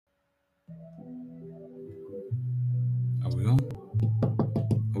Are we on?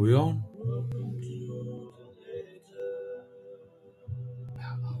 Are we on?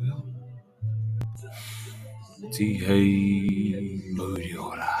 Are we on?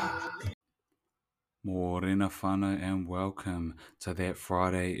 Morena whana and welcome to that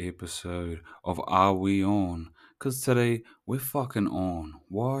Friday episode of Are We On? Because today we're fucking on.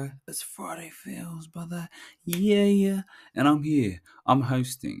 Why? It's Friday feels, brother. Yeah. And I'm here. I'm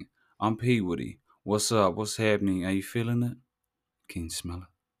hosting. I'm P. Woody. What's up? What's happening? Are you feeling it? Can you smell it?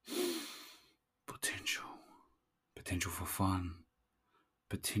 Potential. Potential for fun.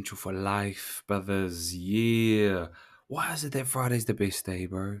 Potential for life, brothers. Yeah. Why is it that Friday's the best day,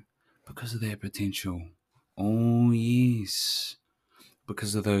 bro? Because of that potential. Oh, yes.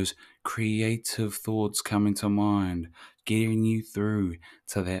 Because of those creative thoughts coming to mind, getting you through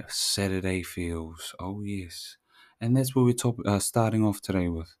to that Saturday feels. Oh, yes. And that's what we're starting off today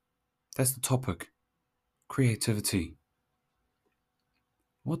with. That's the topic. Creativity.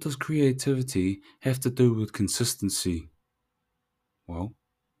 What does creativity have to do with consistency? Well,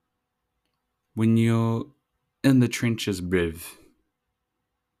 when you're in the trenches, brev,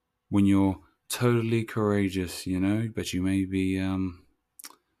 when you're totally courageous, but you may be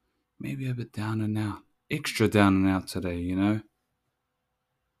maybe a bit down and out, extra down and out today.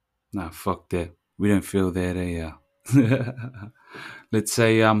 Nah, fuck that. We don't feel that, let's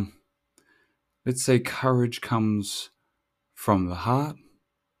say let's say courage comes from the heart.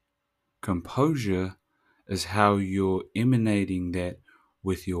 Composure is how you're emanating that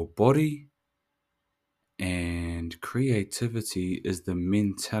with your body. And creativity is the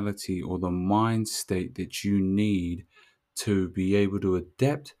mentality or the mind state that you need to be able to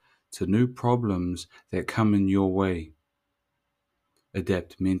adapt to new problems that come in your way.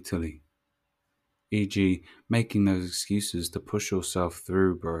 Adapt mentally. E.g., making those excuses to push yourself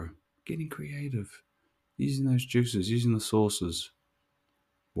through, bro. Getting creative. Using those juices, using the sauces.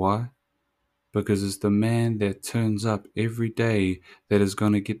 Why? Because it's the man that turns up every day that is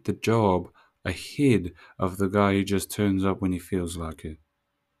going to get the job ahead of the guy who just turns up when he feels like it.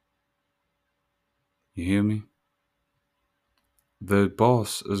 You hear me? The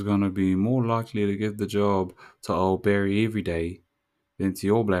boss is going to be more likely to give the job to old Barry every day than to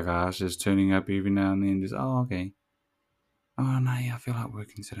your black ass just turning up every now and then. Just, oh, okay. Oh, no, yeah, I feel like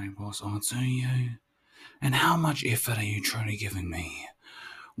working today, boss. Oh, do you? And how much effort are you truly giving me?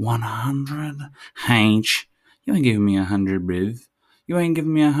 100? H. You ain't giving me 100, bruv. You ain't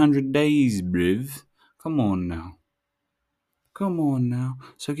giving me 100 days, bruv. Come on now. Come on now.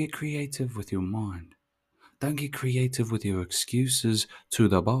 So get creative with your mind. Don't get creative with your excuses to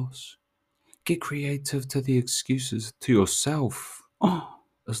the boss. Get creative to the excuses to yourself. Oh,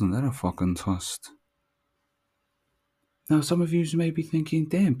 isn't that a fucking twist? Now, some of you may be thinking,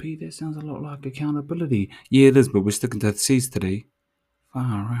 damn, Pete, that sounds a lot like accountability. Yeah, it is, but we're sticking to the C's today.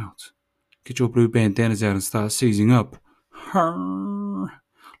 Far out. Get your blue bandanas out and start seizing up.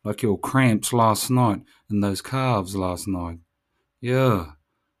 Like your cramps last night and those calves last night. Yeah.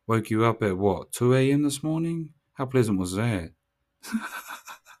 Woke you up at what, 2 a.m. this morning? How pleasant was that?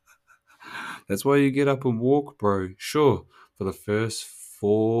 That's why you get up and walk, bro. Sure, for the first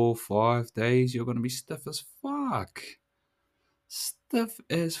 4-5 days, you're going to be stiff as fuck. Stiff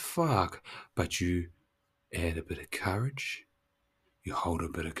as fuck. But you add a bit of courage, you hold a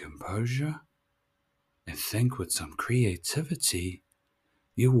bit of composure, and think with some creativity,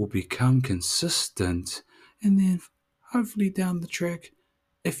 you will become consistent. And then, hopefully, down the track,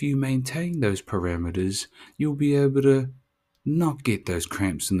 if you maintain those parameters, you'll be able to not get those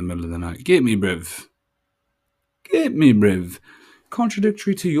cramps in the middle of the night. Get me, bruv. Get me, bruv.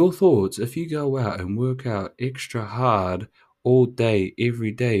 Contradictory to your thoughts, if you go out and work out extra hard all day,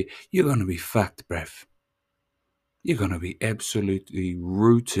 every day, you're going to be fucked, bruv. You're going to be absolutely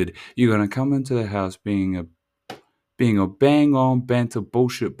rooted. You're going to come into the house being a bang-on banter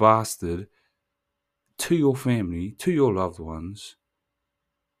bullshit bastard to your family, to your loved ones.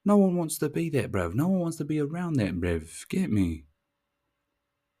 No one wants to be that, bruv. No one wants to be around that, bruv. Get me?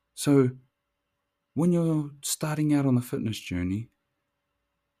 So, when you're starting out on the fitness journey,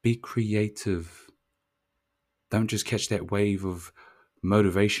 be creative. Don't just catch that wave of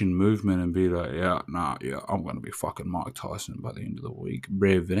motivation movement and be like, I'm going to be fucking Mike Tyson by the end of the week.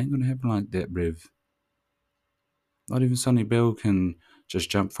 Brev, it ain't going to happen like that, Brev. Not even Sonny Bill can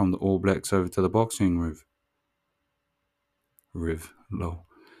just jump from the All Blacks over to the boxing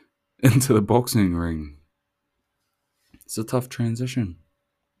into the boxing ring. It's a tough transition.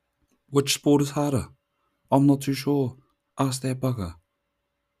 Which sport is harder? I'm not too sure. Ask that bugger.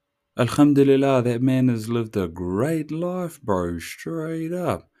 Alhamdulillah, that man has lived a great life, bro. Straight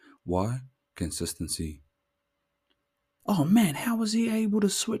up. Why? Consistency. Oh man, how was he able to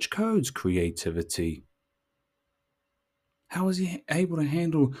switch codes? Creativity. How is he able to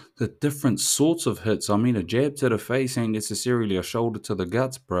handle the different sorts of hits? I mean, a jab to the face ain't necessarily a shoulder to the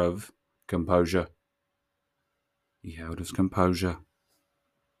guts, bruv. Composure. He held his composure.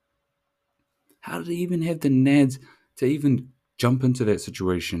 How did he even have the nads to even jump into that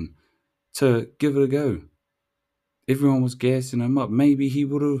situation, to give it a go? Everyone was gassing him up. Maybe he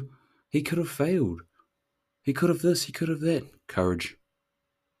could have failed. He could have this, he could have that. Courage.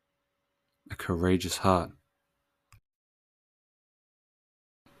 A courageous heart.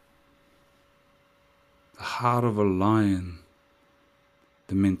 The heart of a lion.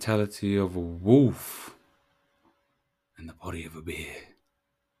 The mentality of a wolf. And the body of a bear.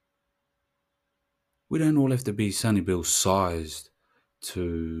 We don't all have to be Sonny Bill sized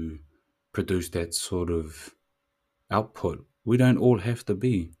to produce that sort of output. We don't all have to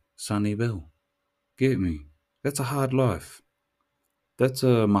be Sonny Bill. Get me? That's a hard life. That's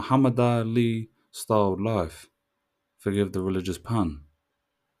a Muhammad Ali styled life. Forgive the religious pun.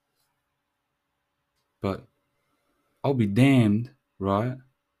 But I'll be damned, right,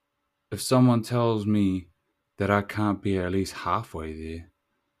 if someone tells me that I can't be at least halfway there,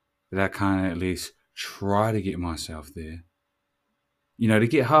 that I can't at least try to get myself there. You know, to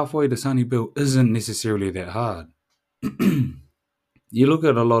get halfway to Sonny Bill isn't necessarily that hard. You look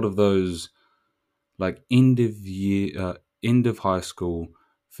at a lot of those, like end of high school,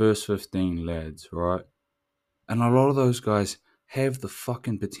 first 15 lads, right? And a lot of those guys have the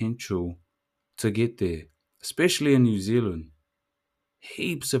fucking potential to get there, especially in New Zealand.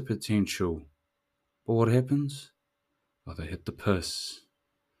 Heaps of potential. But what happens? Oh, they hit the piss.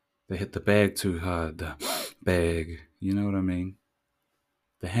 They hit the bag too hard. The bag. You know what I mean?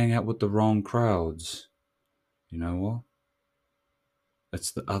 They hang out with the wrong crowds. You know what?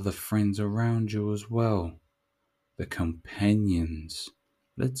 It's the other friends around you as well. The companions.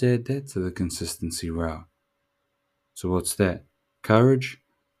 Let's add that to the consistency route. So what's that? Courage,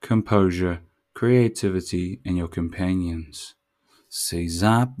 composure, creativity, and your companions. See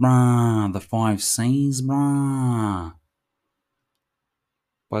that, brah? The 5 C's, brah.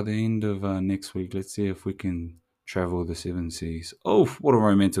 By the end of next week, let's see if we can travel the 7 C's. Oh, what a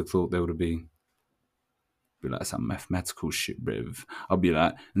romantic thought that would be. Be like some mathematical shit, bruv. I'll be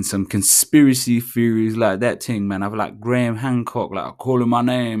like, and some conspiracy theories like that thing, man. I'll be like Graham Hancock, like calling my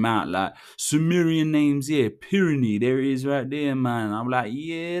name out, like Sumerian names, yeah, Pyrenees, there it is right there, man. I'm like,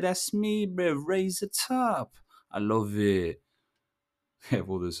 yeah, that's me, bruv. Raise the top. I love it. Have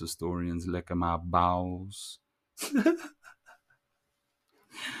all those historians licking my bowels.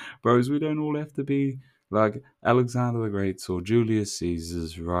 Bros, we don't all have to be like Alexander the Great or Julius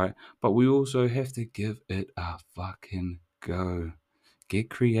Caesar's, right? But we also have to give it a fucking go. Get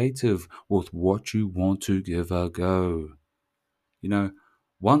creative with what you want to give a go. You know,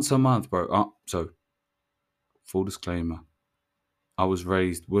 once a month, bro. So, full disclaimer, I was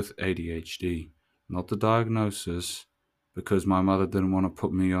raised with ADHD, not the diagnosis, because my mother didn't want to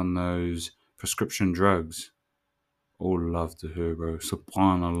put me on those prescription drugs. All love to her, bro.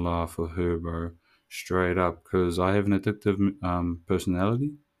 Subhanallah for her, bro. Straight up, because I have an addictive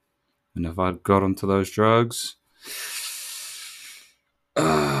personality, and if I'd got onto those drugs, we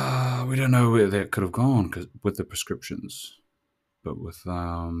don't know where that could have gone cause with the prescriptions. But with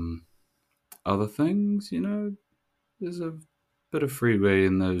other things, you know, there's a bit of freeway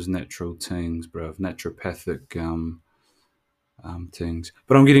in those natural things, bro. Naturopathic things.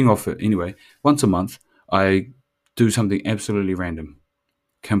 But I'm getting off it anyway. Once a month, I do something absolutely random.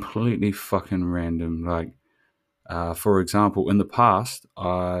 Completely fucking random. Like, for example, in the past,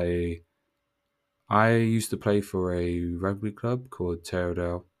 I used to play for a rugby club called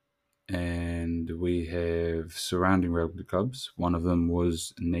Taradale, and we have surrounding rugby clubs. One of them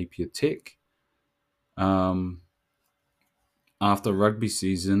was Napier Tech. After rugby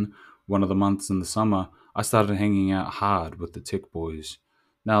season, one of the months in the summer, I started hanging out hard with the Tech boys.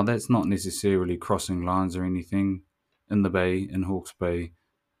 Now, that's not necessarily crossing lines or anything. In the Bay, in Hawke's Bay,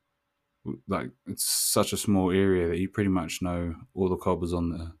 like it's such a small area that you pretty much know all the cobbers on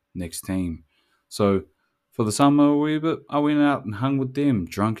the next team. So for the summer, I went out and hung with them,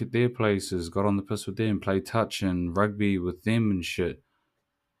 drunk at their places, got on the piss with them, played touch and rugby with them and shit.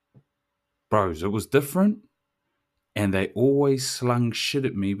 Bros, it was different, and they always slung shit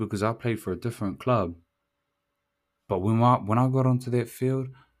at me because I played for a different club. But when I got onto that field,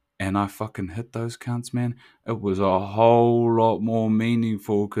 and I fucking hit those cunts, man, it was a whole lot more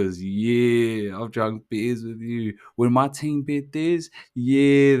meaningful because, yeah, I've drunk beers with you. When my team bet theirs,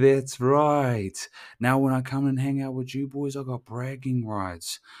 yeah, that's right. Now when I come and hang out with you boys, I got bragging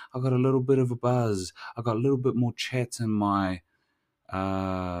rights. I got a little bit of a buzz. I got a little bit more chat in my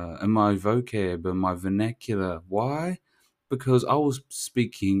vocab and my vernacular. Why? Because I was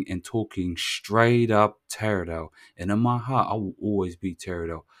speaking and talking straight up Taradale. And in my heart, I will always be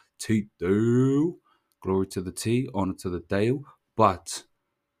Taradale. T-Dale. Glory to the T, honor to the Dale. But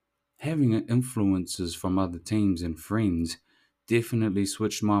having influences from other teams and friends definitely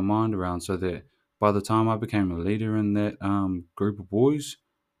switched my mind around so that by the time I became a leader in that group of boys,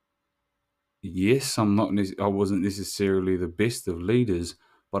 yes, I wasn't necessarily the best of leaders,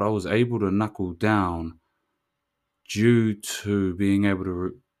 but I was able to knuckle down due to being able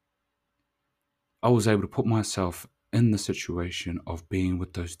to. I was able to put myself in the situation of being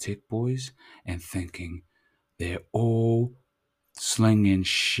with those tech boys and thinking they're all slinging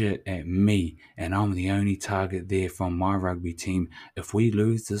shit at me, and I'm the only target there from my rugby team. If we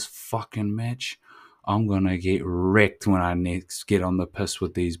lose this fucking match, I'm gonna get wrecked when I next get on the piss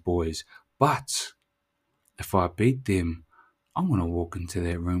with these boys. But if I beat them, I'm gonna walk into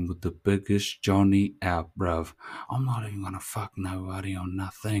that room with the biggest Johnny out, bruv. I'm not even gonna fuck nobody or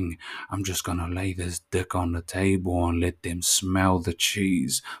nothing. I'm just gonna lay this dick on the table and let them smell the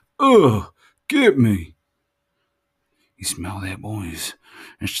cheese. Ugh, get me. You smell that, boys?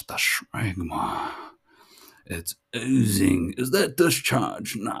 It's the schmegma. It's oozing. Is that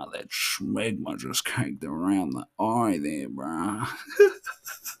discharge? Nah, that schmegma just caked around the eye there, bruh.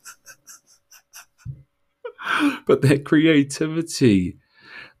 But that creativity,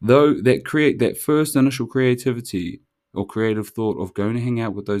 though, that first initial creativity or creative thought of going to hang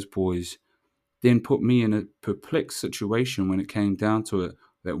out with those boys then put me in a perplexed situation when it came down to it,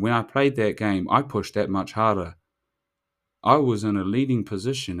 that when I played that game, I pushed that much harder. I was in a leading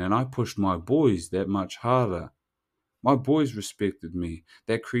position and I pushed my boys that much harder. My boys respected me.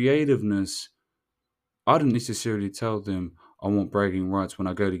 That creativeness, I didn't necessarily tell them I want bragging rights when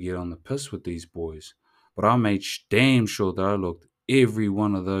I go to get on the piss with these boys, but I made damn sure that I looked every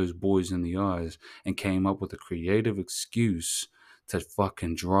one of those boys in the eyes and came up with a creative excuse to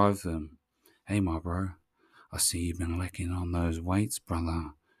fucking drive them. Hey, my bro, I see you've been lacking on those weights,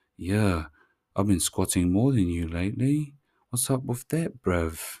 brother. Yeah, I've been squatting more than you lately. What's up with that,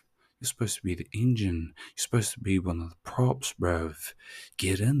 bruv? You're supposed to be the engine. You're supposed to be one of the props, bruv.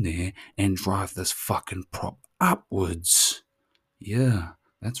 Get in there and drive this fucking prop upwards. Yeah,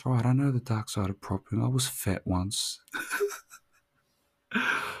 that's right. I know the dark side of propping. I was fat once.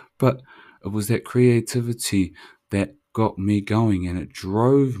 But it was that creativity that got me going and it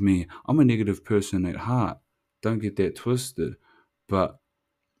drove me. I'm a negative person at heart. Don't get that twisted. But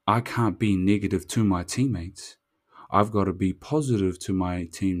I can't be negative to my teammates. I've got to be positive to my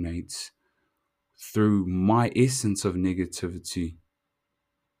teammates through my essence of negativity.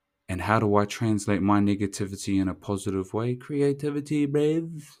 And how do I translate my negativity in a positive way? Creativity,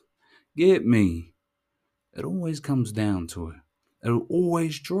 bruv. Get me. It always comes down to it. It'll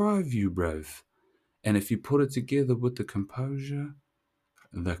always drive you, bruv. And if you put it together with the composure,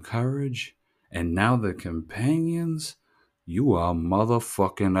 the courage, and now the companions, you are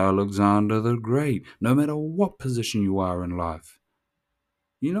motherfucking Alexander the Great, no matter what position you are in life.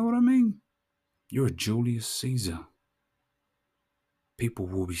 You know what I mean? You're a Julius Caesar. People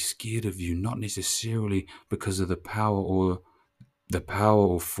will be scared of you, not necessarily because of the power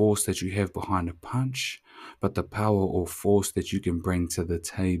or force that you have behind a punch, but the power or force that you can bring to the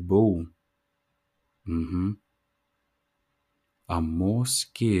table. I'm more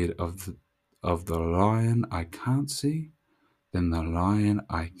scared of the lion I can't see than the lion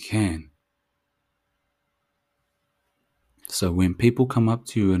I can. So when people come up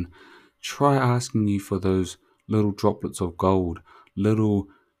to you and try asking you for those little droplets of gold, little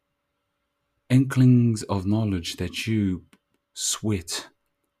inklings of knowledge that you sweat,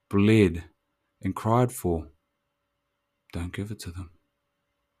 bled, and cried for, don't give it to them.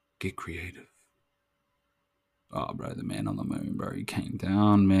 Get creative. Oh, bro, the man on the moon, bro, he came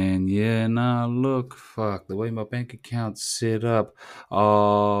down, man. Yeah, nah, look, fuck, the way my bank account's set up.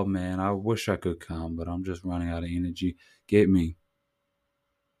 Oh, man, I wish I could come, but I'm just running out of energy. Get me.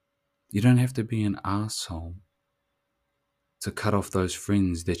 You don't have to be an asshole to cut off those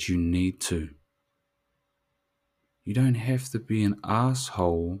friends that you need to. You don't have to be an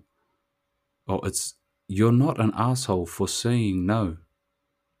asshole, you're not an asshole for saying no.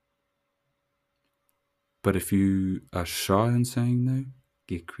 But if you are shy in saying no,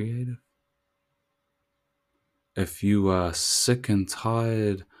 get creative. If you are sick and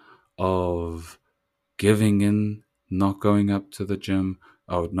tired of giving in, not going up to the gym,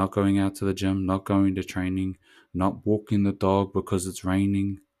 or not going out to the gym, not going to training, not walking the dog because it's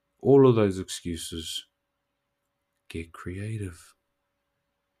raining, all of those excuses. Get creative.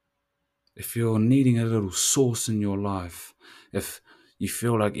 If you're needing a little source in your life, if you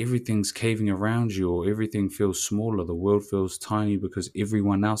feel like everything's caving around you or everything feels smaller, the world feels tiny because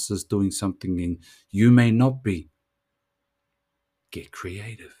everyone else is doing something and you may not be, get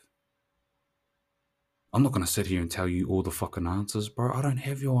creative. I'm not going to sit here and tell you all the fucking answers, bro. I don't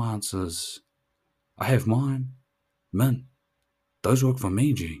have your answers. I have mine. Man, those work for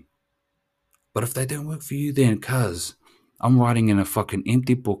me, G. But if they don't work for you, then cuz I'm writing in a fucking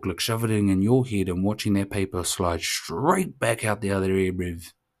empty booklet, shoving it in your head and watching that paper slide straight back out the other ear,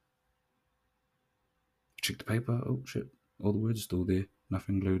 bruv. Check the paper. Oh, shit. All the words are still there.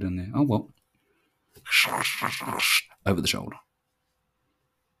 Nothing glued in there. Oh, well. Over the shoulder.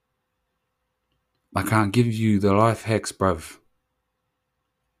 I can't give you the life hacks, bruv.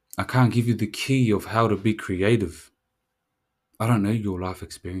 I can't give you the key of how to be creative. I don't know your life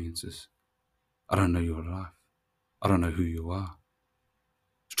experiences. I don't know your life. I don't know who you are.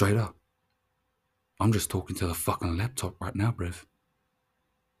 Straight up. I'm just talking to the fucking laptop right now, bruv.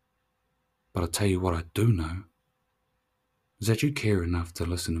 But I'll tell you what I do know is that you care enough to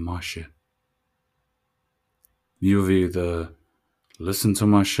listen to my shit. You've either listened to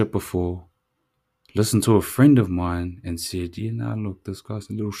my shit before, listened to a friend of mine and said, yeah, nah, look, this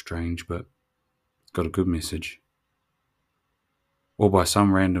guy's a little strange, but got a good message. Or by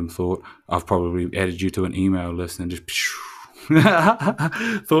some random thought, I've probably added you to an email list and just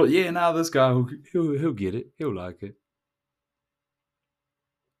thought, yeah, nah, this guy, he'll get it. He'll like it.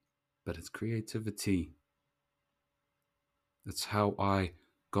 But it's creativity. It's how I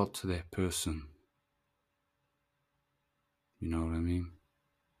got to that person. You know what I mean?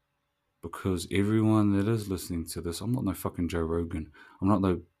 Because everyone that is listening to this, I'm not no fucking Joe Rogan. I'm not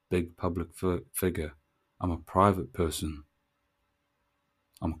no big public figure. I'm a private person.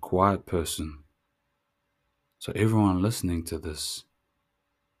 I'm a quiet person. So everyone listening to this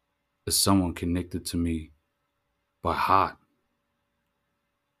is someone connected to me by heart.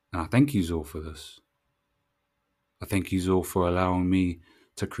 And I thank you all for this. I thank you all for allowing me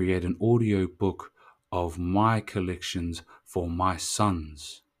to create an audio book of my collections for my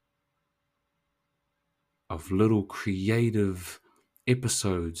sons. Of little creative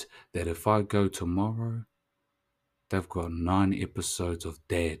episodes that if I go tomorrow, they've got 9 episodes of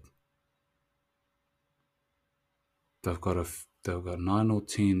Dad. They've got 9 or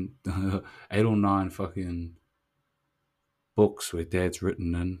 10, 8 or 9 fucking books where Dad's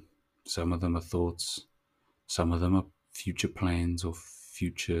written in. Some of them are thoughts. Some of them are future plans or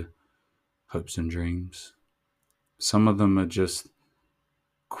future hopes and dreams. Some of them are just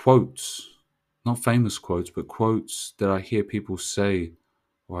quotes, not famous quotes, but quotes that I hear people say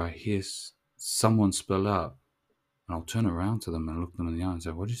or I hear someone spell out. And I'll turn around to them and look them in the eye and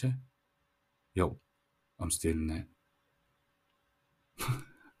say, what'd you say? Yo, I'm stealing that.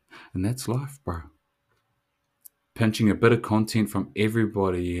 And that's life, bro. Pinching a bit of content from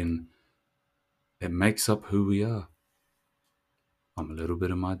everybody and it makes up who we are. I'm a little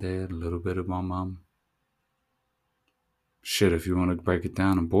bit of my dad, a little bit of my mum. Shit, if you want to break it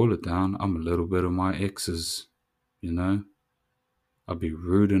down and boil it down, I'm a little bit of my exes, you know? I'd be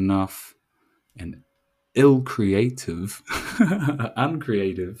rude enough and ill-creative,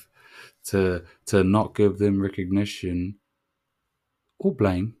 uncreative, to not give them recognition or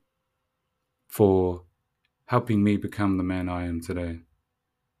blame for helping me become the man I am today,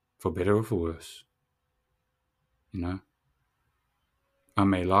 for better or for worse. You know, I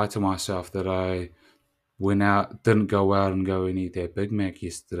may lie to myself that I didn't go out and go and eat that Big Mac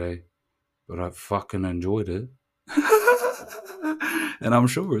yesterday, but I fucking enjoyed it. And I'm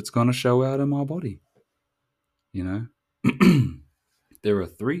sure it's going to show out in my body. You know, there are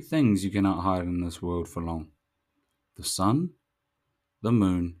 3 things you cannot hide in this world for long: the sun, the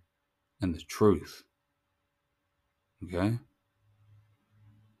moon, and the truth. Okay?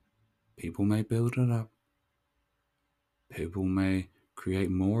 People may build it up. People may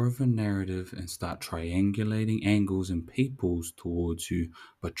create more of a narrative and start triangulating angles and peoples towards you,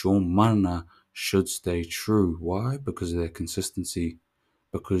 but your mana should stay true. Why? Because of their consistency.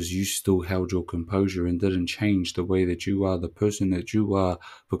 Because you still held your composure and didn't change the way that you are, the person that you are,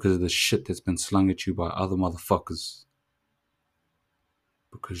 because of the shit that's been slung at you by other motherfuckers.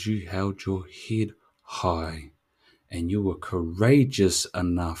 Because you held your head high and you were courageous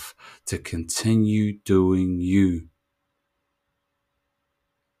enough to continue doing you.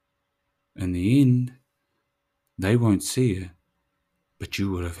 In the end, they won't see it, But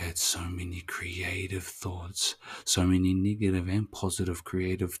you would have had so many creative thoughts, so many negative and positive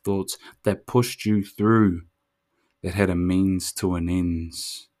creative thoughts that pushed you through, that had a means to an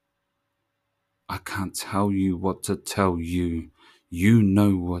ends. I can't tell you what to tell you. You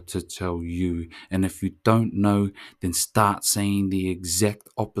know what to tell you. And if you don't know, then start saying the exact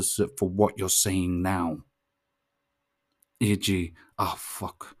opposite for what you're saying now. E.g., oh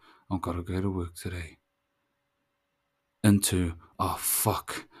fuck, I've got to go to work today. Into, oh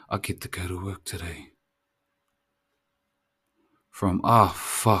fuck, I get to go to work today. From, oh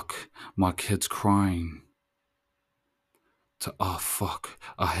fuck, my kid's crying. To, oh fuck,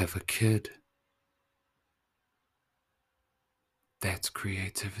 I have a kid. That's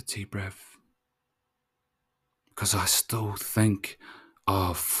creativity, bruv. Because I still think,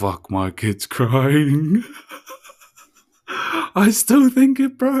 oh fuck, my kid's crying. I still think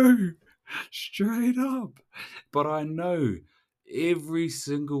it, bro. Straight up. But I know every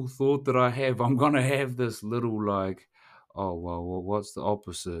single thought that I have, I'm going to have this little like, oh, well, what's the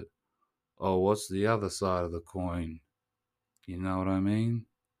opposite? Oh, what's the other side of the coin? You know what I mean?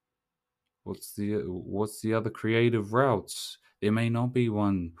 What's the other creative routes? There may not be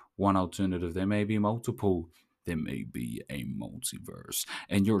one alternative. There may be multiple. There may be a multiverse,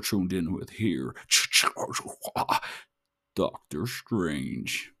 and you're tuned in with here, Doctor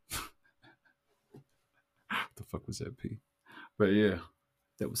Strange. What the fuck was that, P? But yeah,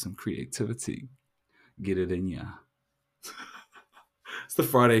 that was some creativity. Get it in ya. It's the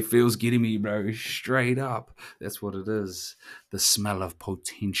Friday feels getting me, bro. Straight up. That's what it is. The smell of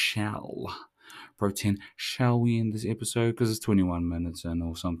potential. Shall we end this episode? Because it's 21 minutes in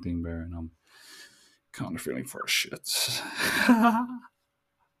or something, bro, and I'm kind of feeling for a shit.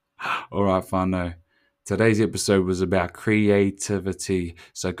 All right, Fano. Today's episode was about creativity.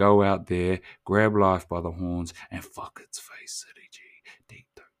 So go out there, grab life by the horns, and fuck its face, City G. Deep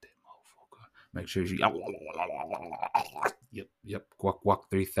throat that motherfucker. Make sure you. Yep. Quack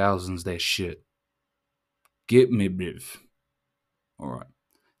 3000's that shit. Get me, biv. All right.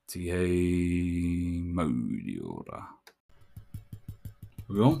 T.A. Modiora. Are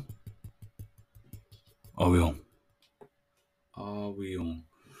we on? Are we on? Are we on?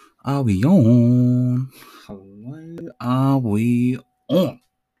 Are we on? Hello? Are we on?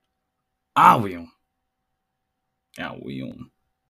 Are we on? Are we on?